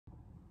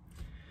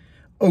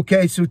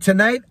Okay, so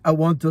tonight I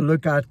want to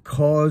look at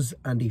cause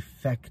and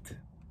effect.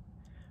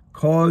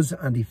 Cause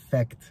and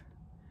effect.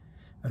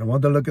 And I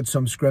want to look at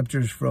some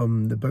scriptures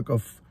from the book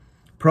of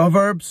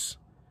Proverbs,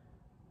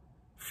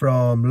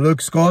 from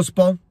Luke's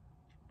Gospel,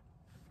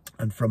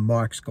 and from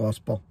Mark's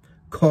Gospel.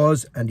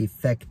 Cause and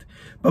effect.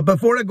 But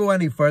before I go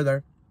any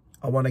further,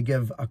 I want to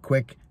give a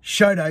quick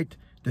shout out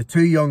to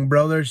two young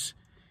brothers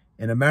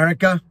in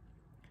America.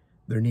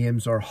 Their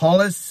names are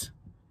Hollis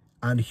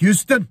and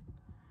Houston.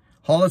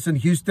 Hollis and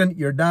Houston,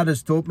 your dad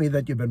has told me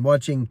that you've been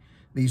watching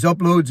these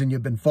uploads and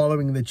you've been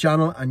following the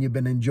channel and you've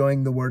been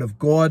enjoying the Word of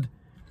God.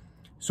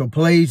 So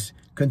please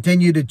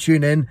continue to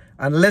tune in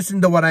and listen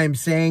to what I'm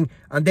saying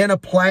and then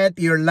apply it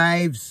to your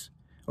lives.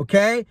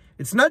 Okay?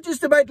 It's not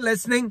just about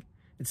listening.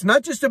 It's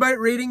not just about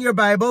reading your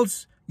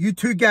Bibles, you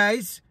two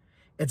guys.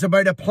 It's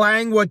about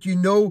applying what you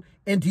know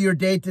into your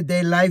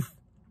day-to-day life.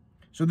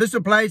 So this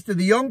applies to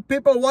the young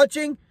people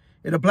watching.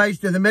 It applies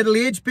to the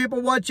middle-aged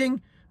people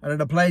watching. And it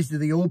applies to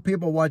the old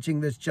people watching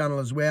this channel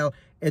as well.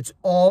 It's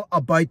all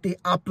about the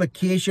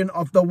application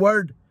of the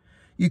Word.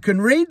 You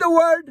can read the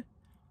Word.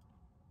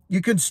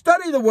 You can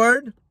study the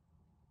Word.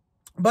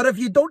 But if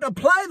you don't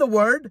apply the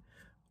Word,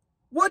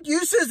 what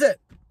use is it?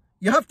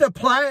 You have to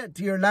apply it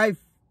to your life.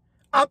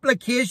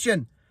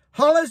 Application.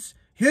 Hollis,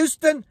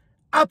 Houston,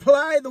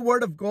 apply the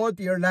Word of God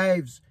to your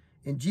lives.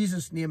 In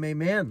Jesus' name,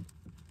 amen.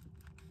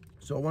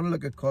 So I want to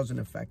look at cause and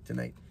effect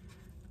tonight.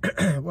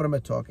 What am I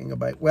talking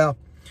about? Well,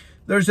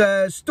 there's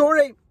a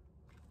story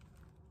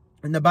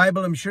in the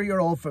Bible I'm sure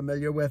you're all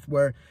familiar with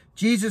where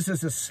Jesus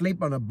is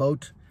asleep on a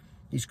boat.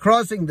 He's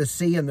crossing the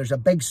sea and there's a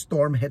big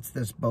storm hits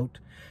this boat.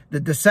 The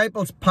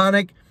disciples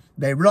panic.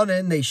 They run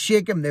in, they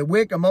shake him, they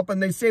wake him up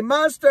and they say,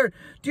 "Master,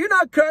 do you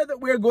not care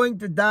that we're going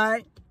to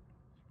die?"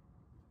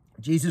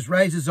 Jesus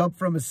rises up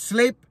from his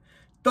sleep,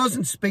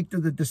 doesn't speak to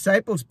the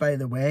disciples, by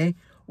the way,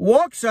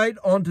 walks out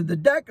onto the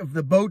deck of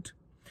the boat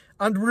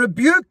and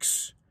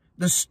rebukes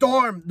the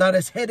storm that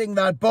is hitting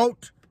that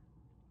boat.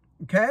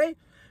 Okay?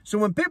 So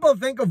when people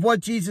think of what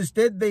Jesus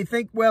did, they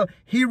think, well,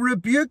 he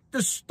rebuked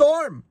the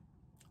storm.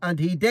 And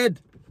he did.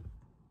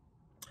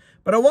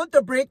 But I want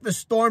to break the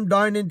storm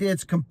down into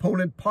its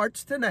component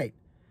parts tonight.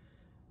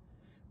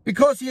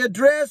 Because he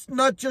addressed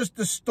not just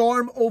the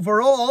storm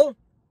overall,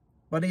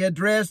 but he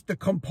addressed the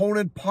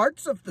component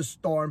parts of the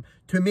storm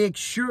to make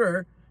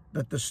sure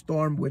that the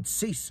storm would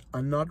cease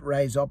and not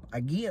rise up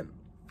again.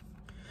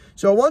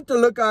 So I want to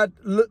look at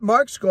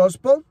Mark's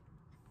Gospel,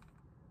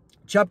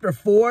 chapter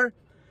 4.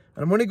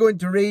 And I'm only going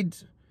to read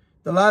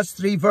the last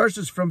 3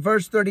 verses from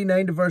verse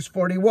 39 to verse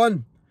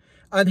 41.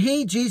 And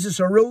he, Jesus,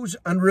 arose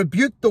and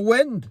rebuked the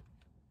wind.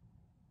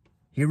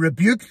 He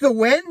rebuked the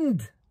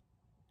wind.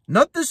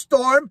 Not the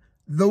storm,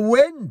 the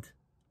wind.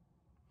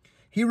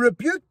 He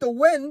rebuked the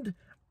wind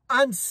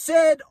and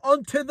said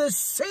unto the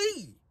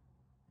sea,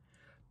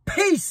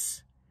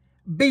 "Peace,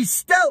 be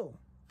still."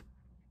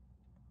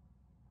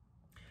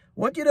 I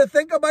want you to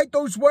think about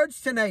those words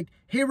tonight.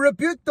 He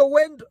rebuked the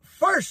wind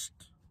first.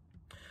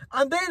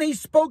 And then he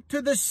spoke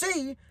to the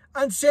sea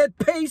and said,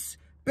 "Peace,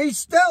 be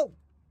still."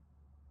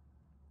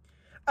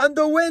 And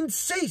the wind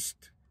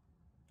ceased,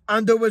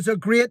 and there was a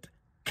great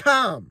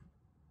calm.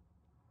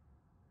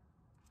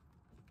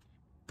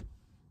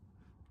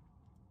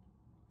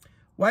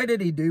 Why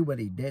did he do what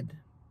he did?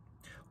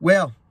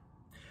 Well,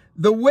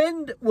 the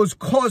wind was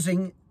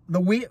causing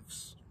the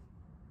waves.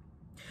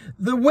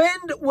 The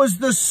wind was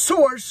the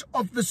source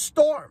of the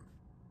storm.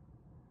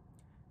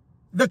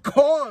 The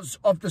cause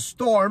of the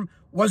storm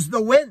was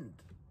the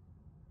wind.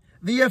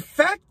 The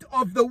effect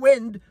of the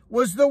wind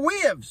was the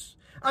waves.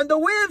 And the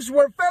waves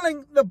were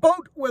filling the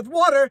boat with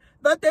water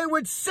that they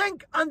would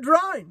sink and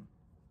drown.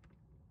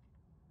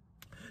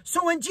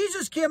 So when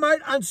Jesus came out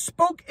and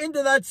spoke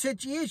into that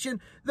situation,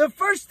 the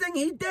first thing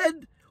he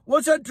did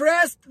was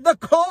address the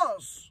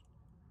cause.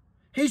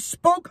 He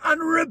spoke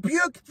and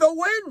rebuked the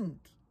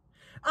wind.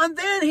 And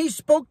then he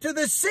spoke to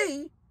the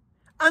sea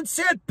and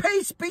said,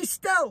 "Peace, be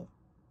still."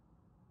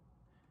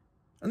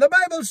 And the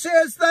Bible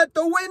says that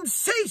the wind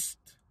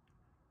ceased.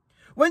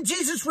 When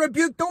Jesus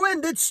rebuked the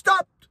wind, it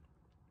stopped.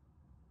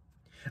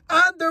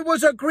 And there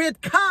was a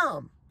great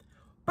calm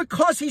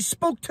because he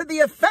spoke to the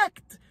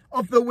effect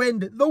of the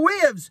wind, the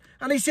waves.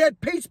 And he said,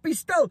 "Peace, be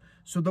still."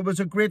 So there was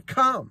a great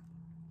calm.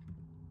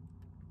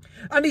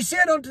 And he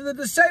said unto the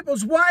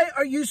disciples, "Why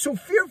are you so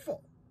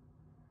fearful?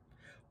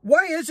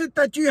 Why is it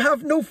that you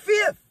have no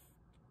faith?"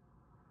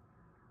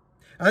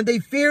 And they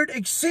feared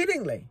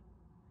exceedingly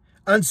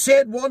and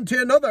said one to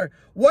another,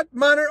 "What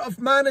manner of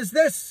man is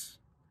this,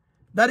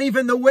 that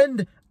even the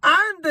wind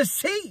and the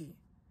sea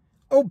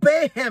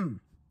obey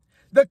him?"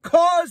 The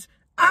cause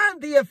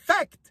and the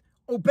effect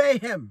obey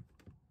him.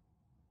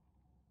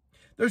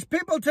 There's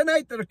people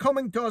tonight that are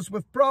coming to us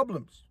with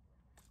problems,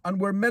 and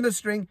we're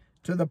ministering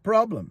to the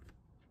problem.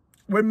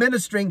 We're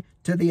ministering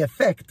to the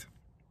effect.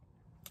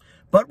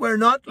 But we're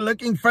not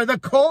looking for the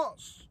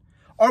cause,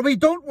 or we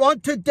don't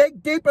want to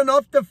dig deep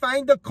enough to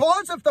find the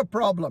cause of the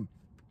problem.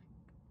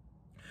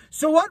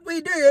 So what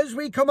we do is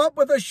we come up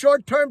with a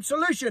short-term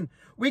solution.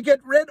 We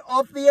get rid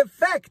of the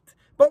effect,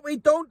 but we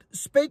don't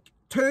speak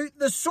to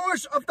the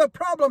source of the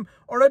problem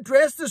or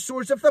address the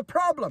source of the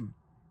problem.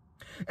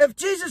 If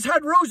Jesus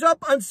had rose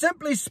up and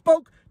simply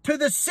spoke to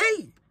the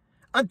sea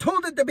and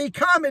told it to be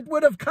calm, it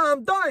would have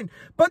calmed down.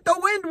 But the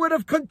wind would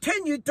have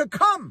continued to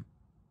come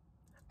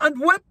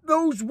and whip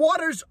those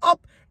waters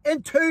up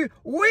into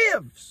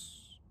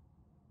waves.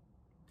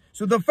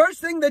 So the first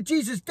thing that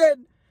Jesus did,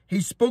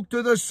 he spoke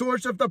to the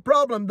source of the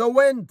problem, the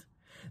wind.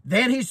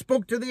 Then he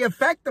spoke to the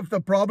effect of the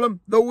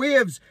problem, the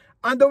waves.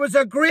 And there was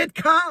a great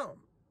calm.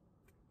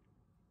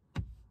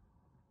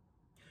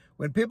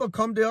 When people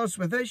come to us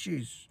with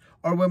issues,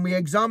 or when we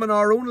examine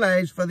our own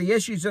lives for the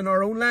issues in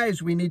our own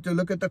lives, we need to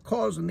look at the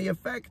cause and the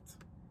effect.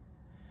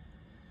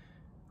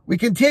 We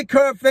can take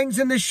care of things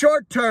in the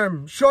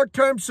short-term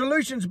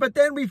solutions, but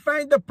then we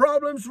find the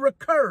problems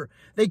recur.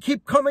 They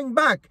keep coming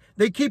back.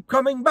 They keep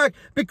coming back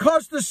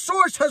because the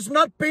source has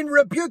not been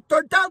rebuked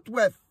or dealt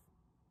with.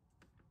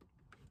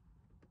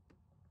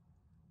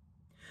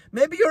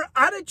 Maybe your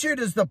attitude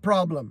is the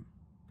problem,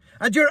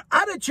 and your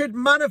attitude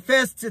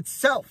manifests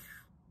itself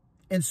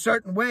in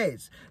certain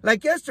ways.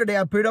 Like yesterday,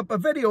 I put up a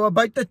video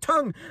about the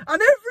tongue,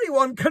 and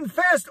everyone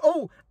confessed,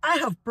 oh, I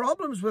have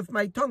problems with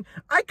my tongue.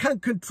 I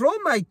can't control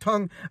my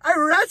tongue. I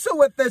wrestle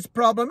with this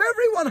problem.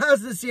 Everyone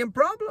has the same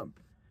problem.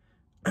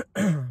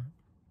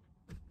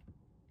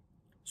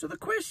 So the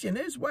question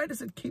is, why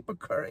does it keep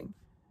occurring?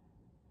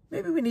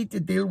 Maybe we need to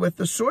deal with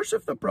the source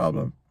of the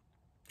problem.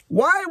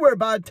 Why we're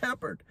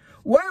bad-tempered.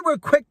 Why we're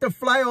quick to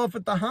fly off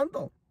at the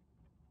handle.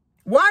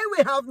 Why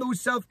we have no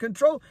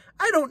self-control.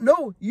 I don't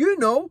know. You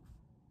know.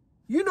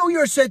 You know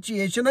your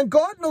situation, and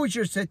God knows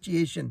your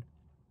situation.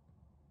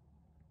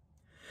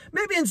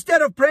 Maybe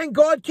instead of praying,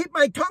 God, keep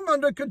my tongue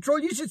under control,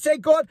 you should say,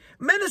 God,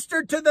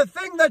 minister to the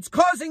thing that's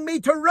causing me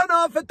to run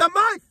off at the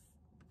mouth.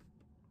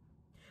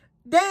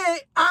 Day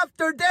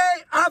after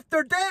day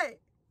after day.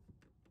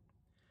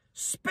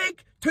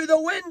 Speak to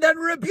the wind and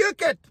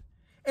rebuke it,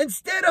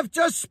 instead of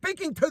just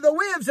speaking to the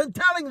waves and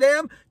telling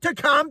them to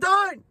calm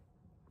down.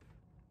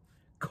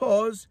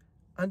 Cause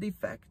and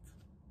effect.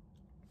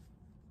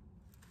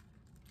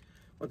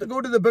 I want to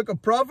go to the book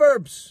of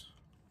Proverbs.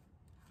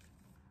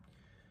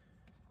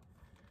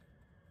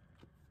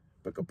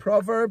 Book of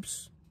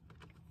Proverbs.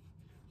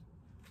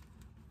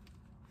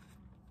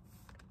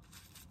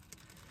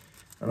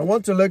 And I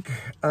want to look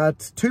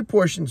at two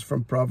portions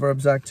from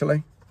Proverbs,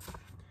 actually.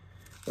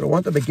 But I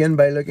want to begin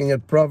by looking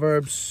at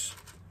Proverbs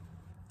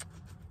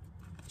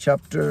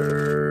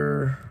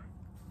chapter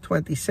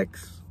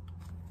 26.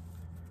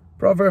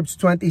 Proverbs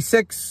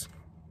 26,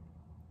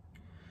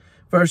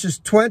 verses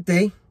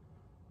 20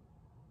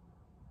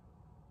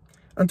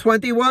 and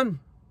 21.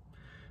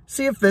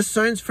 See if this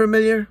sounds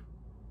familiar.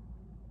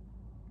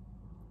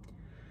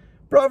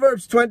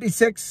 Proverbs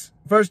 26,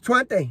 verse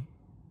 20.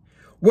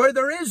 Where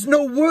there is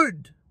no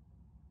wood,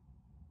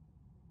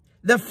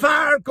 the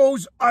fire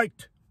goes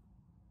out.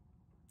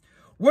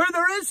 Where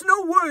there is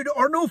no wood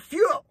or no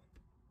fuel,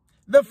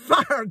 the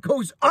fire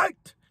goes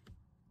out.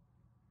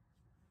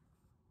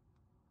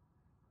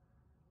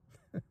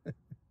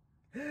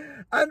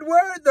 And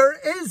where there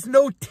is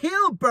no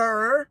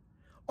talebearer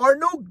or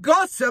no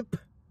gossip,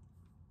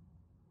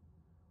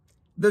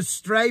 the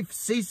strife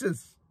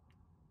ceases.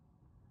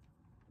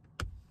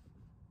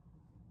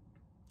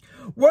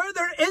 Where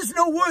there is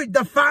no wood,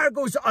 the fire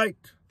goes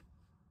out.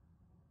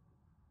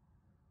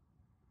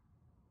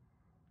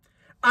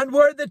 And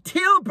where the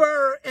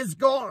talebearer is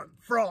gone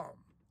from,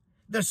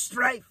 the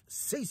strife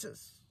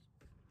ceases.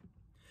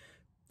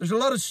 There's a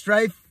lot of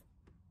strife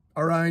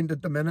around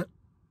at the minute.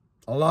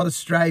 A lot of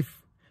strife.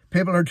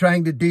 People are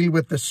trying to deal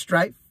with the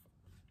strife.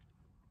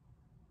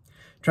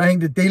 Trying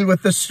to deal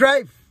with the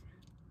strife.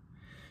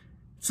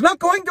 It's not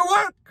going to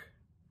work.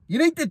 You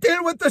need to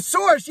deal with the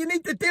source. You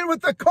need to deal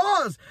with the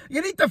cause.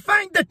 You need to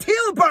find the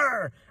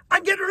talebearer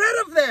and get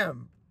rid of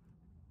them.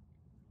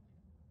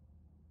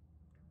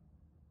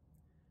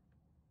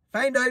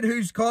 Find out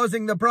who's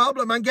causing the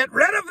problem and get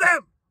rid of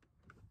them.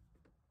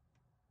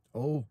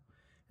 Oh,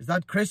 is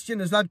that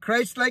Christian? Is that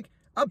Christ-like?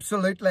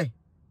 Absolutely.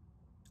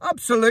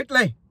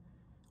 Absolutely.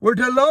 We're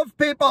to love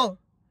people,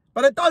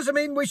 but it doesn't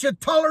mean we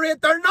should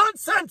tolerate their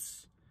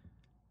nonsense.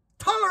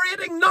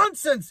 Tolerating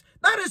nonsense,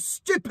 that is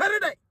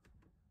stupidity.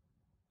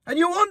 And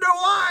you wonder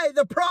why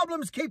the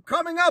problems keep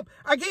coming up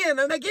again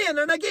and again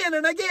and again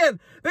and again.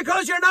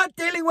 Because you're not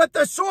dealing with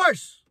the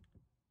source.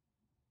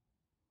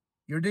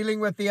 You're dealing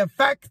with the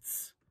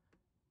effects.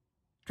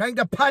 Trying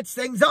to patch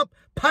things up,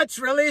 patch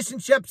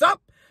relationships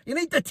up. You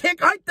need to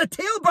take out the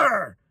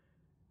talebearer,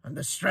 and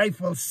the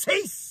strife will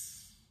cease.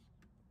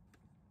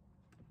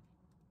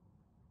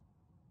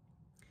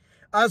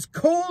 As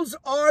coals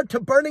are to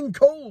burning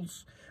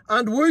coals,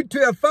 and wood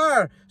to a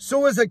fire,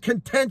 so is a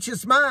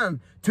contentious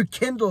man to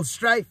kindle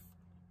strife.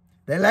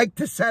 They like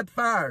to set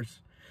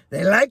fires.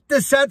 They like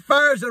to set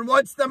fires and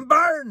watch them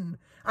burn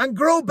and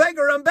grow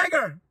bigger and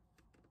bigger.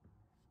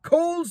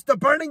 Coals to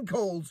burning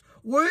coals,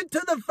 wood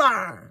to the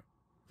fire.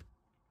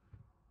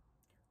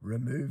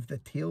 Remove the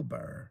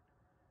talebearer,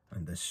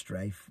 and the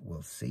strife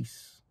will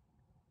cease.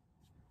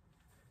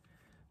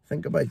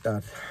 Think about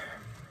that.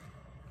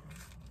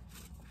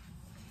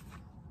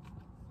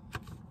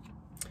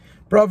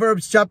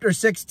 Proverbs chapter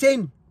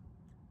 16,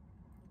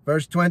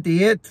 verse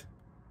 28.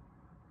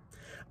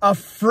 A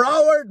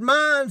froward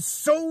man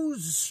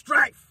sows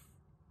strife.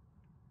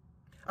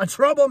 A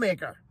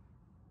troublemaker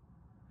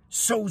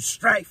sows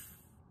strife.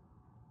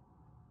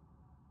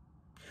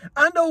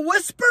 And a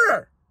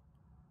whisperer.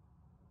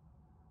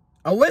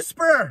 A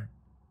whisperer.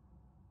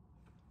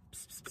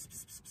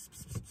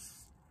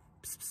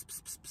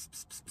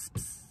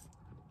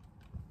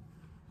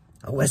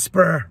 A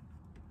whisperer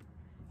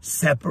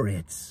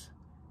separates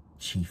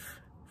chief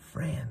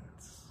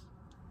friends.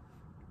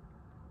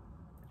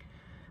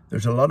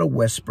 There's a lot of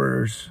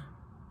whisperers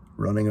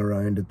running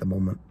around at the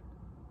moment.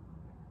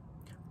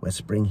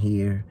 Whispering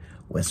here,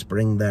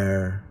 whispering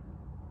there.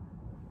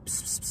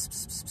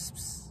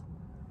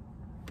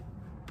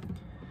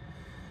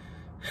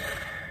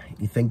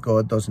 You think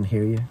God doesn't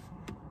hear you?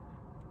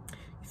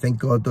 You think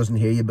God doesn't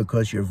hear you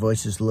because your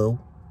voice is low?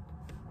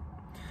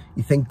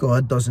 You think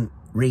God doesn't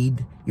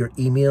read your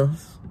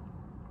emails?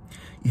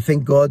 You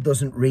think God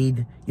doesn't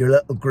read your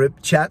little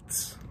group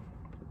chats?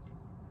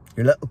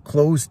 Your little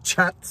closed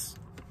chats?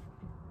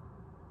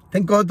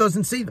 Think God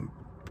doesn't see them?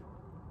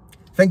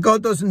 Think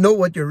God doesn't know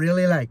what you're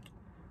really like?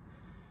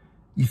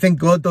 You think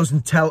God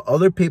doesn't tell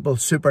other people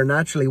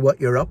supernaturally what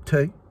you're up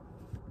to?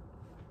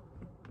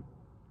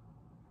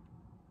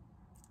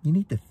 You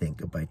need to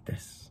think about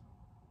this.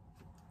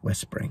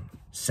 Whispering,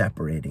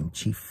 separating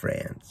chief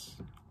friends.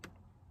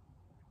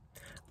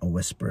 A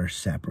whisperer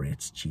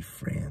separates chief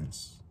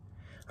friends,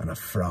 and a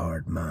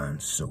froward man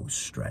sows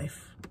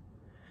strife.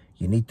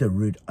 You need to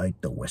root out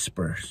the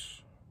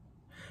whisperers.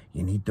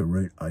 You need to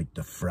root out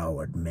the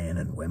froward men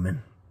and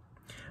women,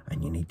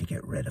 and you need to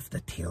get rid of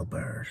the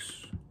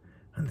talebearers,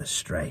 and the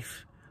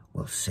strife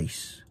will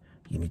cease.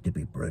 You need to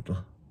be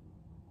brutal,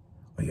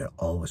 or you're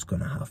always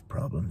going to have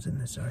problems in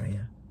this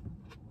area.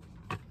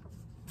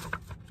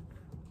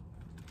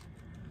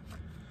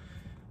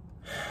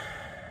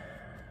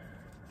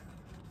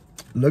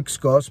 Luke's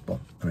Gospel,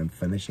 and I'm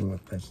finishing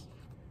with this.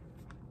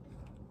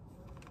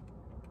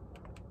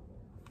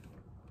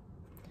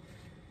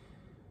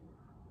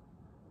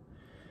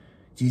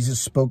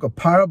 Jesus spoke a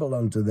parable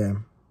unto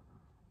them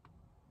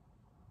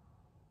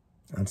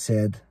and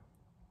said,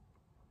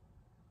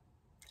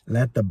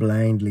 let the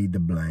blind lead the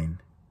blind,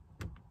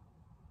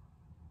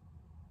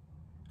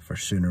 for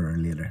sooner or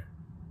later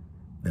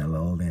they'll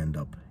all end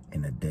up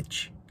in a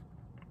ditch.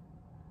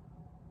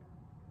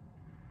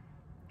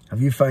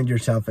 Have you found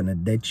yourself in a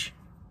ditch?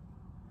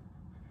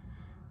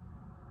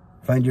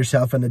 Find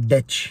yourself in a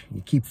ditch.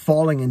 You keep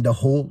falling into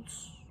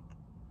holes.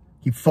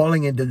 Keep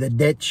falling into the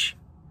ditch.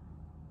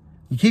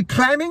 You keep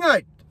climbing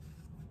out.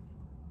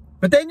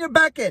 But then you're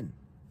back in.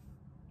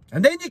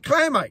 And then you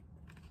climb out.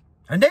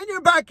 And then you're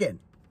back in.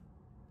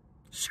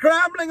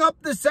 Scrambling up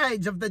the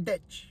sides of the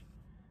ditch.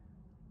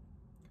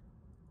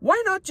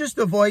 Why not just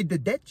avoid the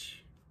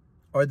ditch?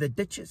 Or the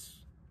ditches?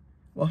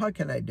 Well, how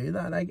can I do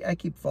that? I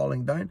keep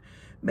falling down.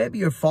 Maybe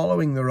you're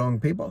following the wrong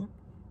people.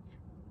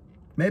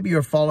 Maybe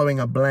you're following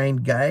a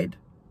blind guide.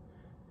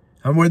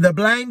 And where the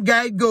blind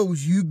guide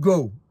goes, you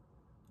go.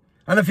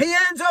 And if he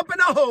ends up in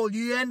a hole,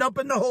 you end up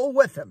in the hole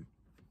with him.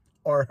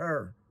 Or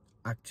her,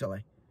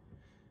 actually.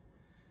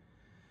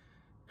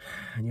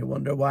 And you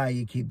wonder why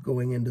you keep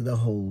going into the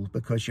hole.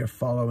 Because you're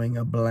following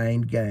a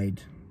blind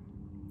guide.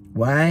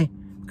 Why?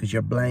 Because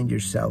you're blind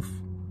yourself.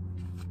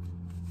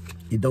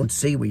 You don't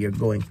see where you're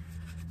going.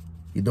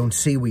 You don't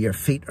see where your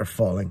feet are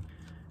falling.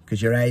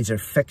 Because your eyes are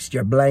fixed.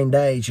 Your blind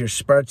eyes, your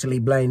spiritually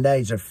blind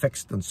eyes are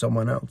fixed on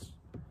someone else.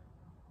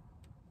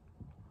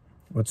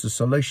 What's the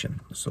solution?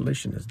 The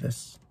solution is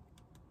this.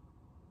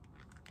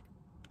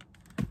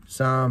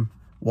 Psalm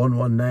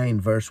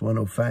 119, verse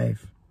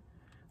 105.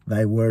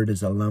 Thy word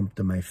is a lamp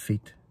to my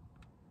feet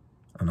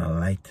and a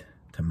light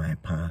to my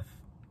path.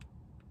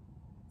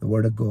 The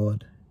word of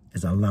God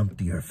is a lamp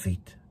to your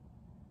feet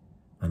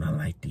and a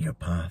light to your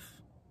path.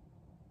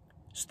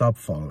 Stop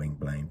following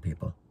blind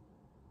people.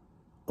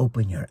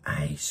 Open your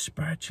eyes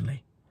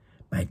spiritually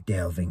by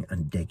delving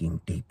and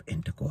digging deep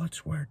into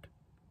God's word.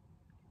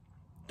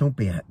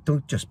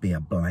 Don't just be a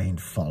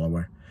blind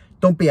follower.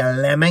 Don't be a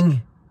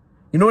lemming.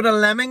 You know what a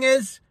lemming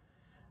is?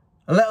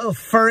 A little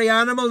furry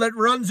animal that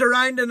runs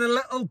around in a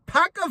little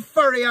pack of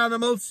furry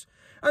animals,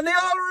 and they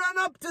all run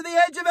up to the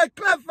edge of a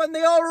cliff and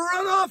they all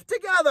run off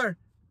together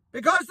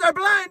because they're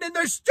blind and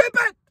they're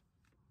stupid.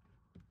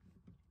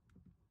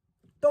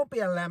 Don't be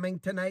a lemming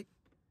tonight.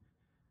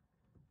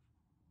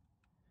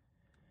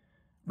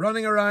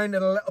 Running around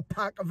in a little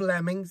pack of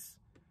lemmings.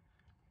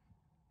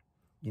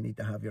 You need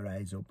to have your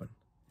eyes open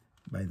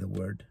by the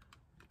word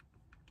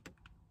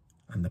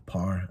and the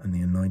power and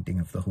the anointing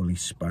of the Holy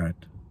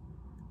Spirit.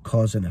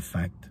 Cause and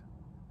effect.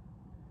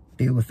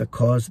 Deal with the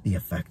cause, the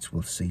effects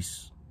will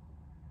cease.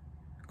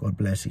 God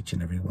bless each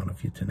and every one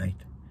of you tonight.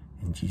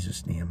 In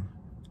Jesus' name,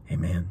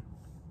 amen.